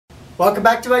Welcome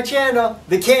back to my channel,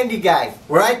 The Candy Guy,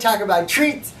 where I talk about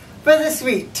treats for the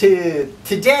sweet tooth.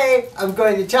 Today, I'm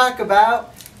going to talk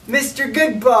about Mr.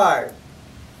 Goodbar.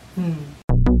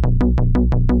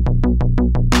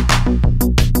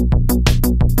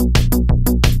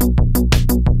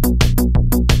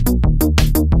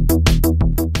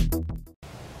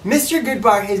 Mr.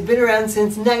 Goodbar has been around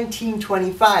since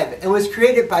 1925 and was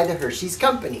created by the Hershey's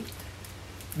company.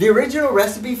 The original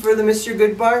recipe for the Mr.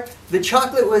 Goodbar, the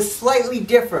chocolate was slightly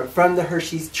different from the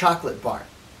Hershey's chocolate bar.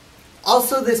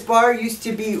 Also, this bar used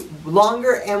to be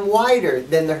longer and wider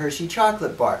than the Hershey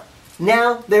chocolate bar.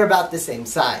 Now, they're about the same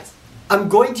size. I'm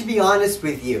going to be honest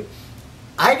with you.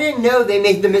 I didn't know they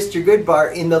made the Mr.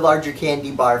 Goodbar in the larger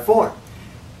candy bar form.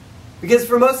 Because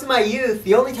for most of my youth,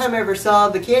 the only time I ever saw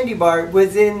the candy bar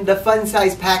was in the fun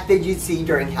size pack that you'd see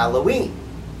during Halloween.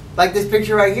 Like this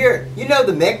picture right here. You know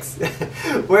the mix,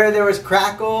 where there was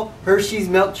Crackle, Hershey's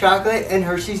milk chocolate, and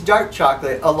Hershey's dark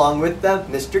chocolate, along with the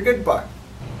Mr. Goodbar.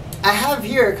 I have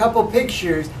here a couple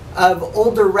pictures of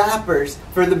older wrappers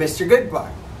for the Mr. Goodbar.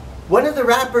 One of the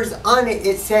wrappers on it,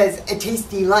 it says, "A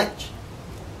tasty lunch."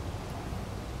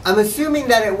 I'm assuming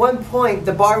that at one point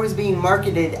the bar was being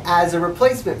marketed as a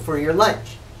replacement for your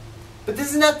lunch. But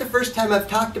this is not the first time I've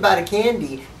talked about a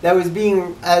candy that was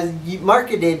being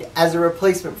marketed as a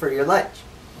replacement for your lunch.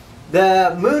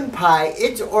 The moon pie,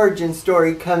 its origin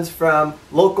story comes from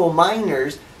local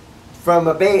miners from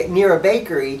near a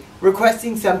bakery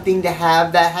requesting something to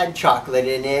have that had chocolate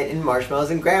in it and marshmallows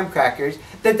and graham crackers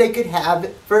that they could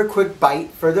have for a quick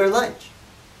bite for their lunch.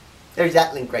 There's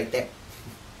that link right there.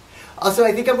 Also,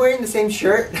 I think I'm wearing the same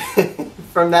shirt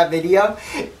from that video.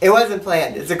 It wasn't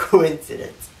planned, it's a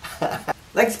coincidence.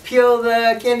 Let's peel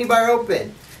the candy bar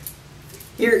open.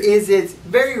 Here is its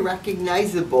very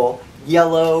recognizable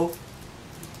yellow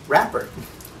wrapper.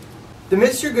 The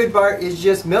Mr. Goodbar is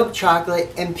just milk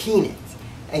chocolate and peanuts.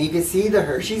 And you can see the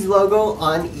Hershey's logo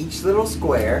on each little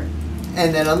square.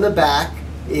 And then on the back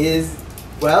is,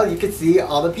 well, you can see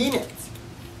all the peanuts.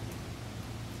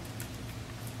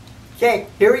 Okay,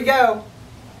 here we go.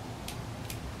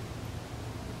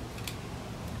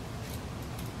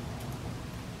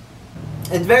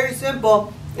 It's very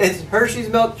simple. It's Hershey's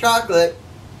milk chocolate,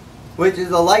 which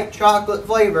is a light chocolate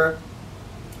flavor,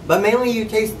 but mainly you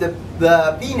taste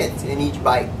the peanuts in each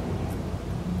bite.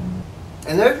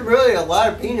 And there's really a lot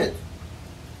of peanuts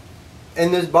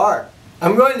in this bar.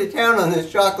 I'm going to town on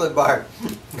this chocolate bar.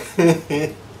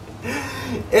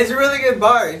 It's a really good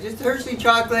bar. It's just Hershey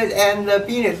chocolate and the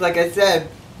peanuts, like I said.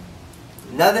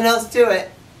 Nothing else to it.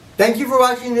 Thank you for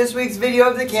watching this week's video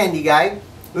of The Candy Guy.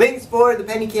 Links for the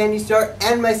Penny Candy Store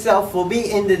and myself will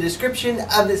be in the description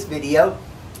of this video.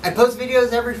 I post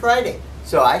videos every Friday,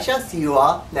 so I shall see you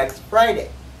all next Friday.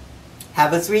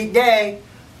 Have a sweet day.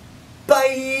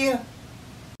 Bye!